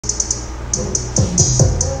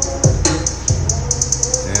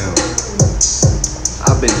Damn.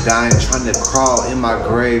 I've been dying trying to crawl in my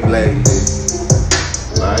grave lately.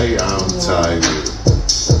 Like, I'm tired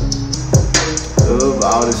of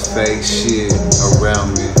all this fake shit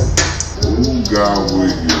around me. Who got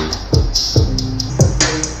with you?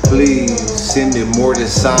 Please send me more than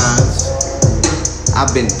signs.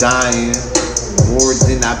 I've been dying more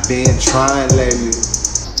than I've been trying lately.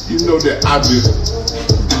 You know that I've been,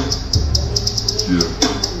 yeah.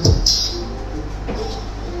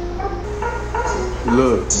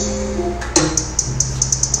 Look,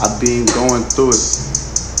 I've been going through it.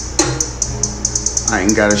 I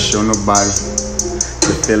ain't gotta show nobody.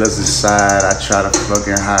 The feelings inside, I try to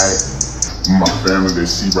fucking hide it. My family, they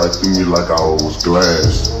see right through me like I was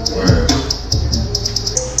glass. Man.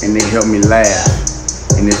 And they help me laugh.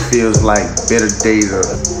 And it feels like better days are,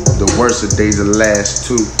 the worst of days are last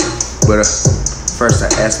too. But first I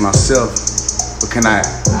ask myself, what can I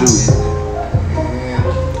do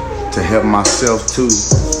to help myself too?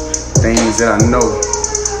 Things that I know,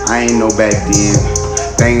 I ain't know back then.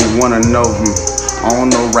 Things wanna know, I don't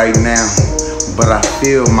know right now. But I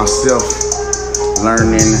feel myself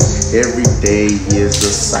learning. Every day is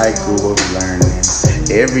a cycle of learning.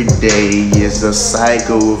 Every day is a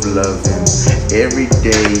cycle of loving. Every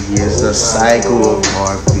day is a cycle of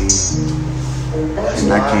heartbeat.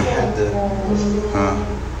 And I can't,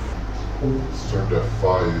 Start that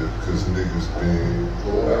fire, cause niggas been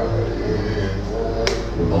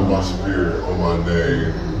on my spirit, on my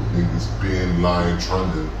name. Niggas been lying,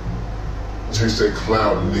 trying to chase that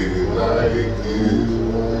cloud, nigga. Like,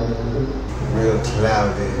 real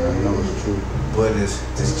cloudy, I know it's true. But it's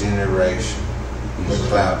this generation, the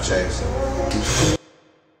cloud chasing.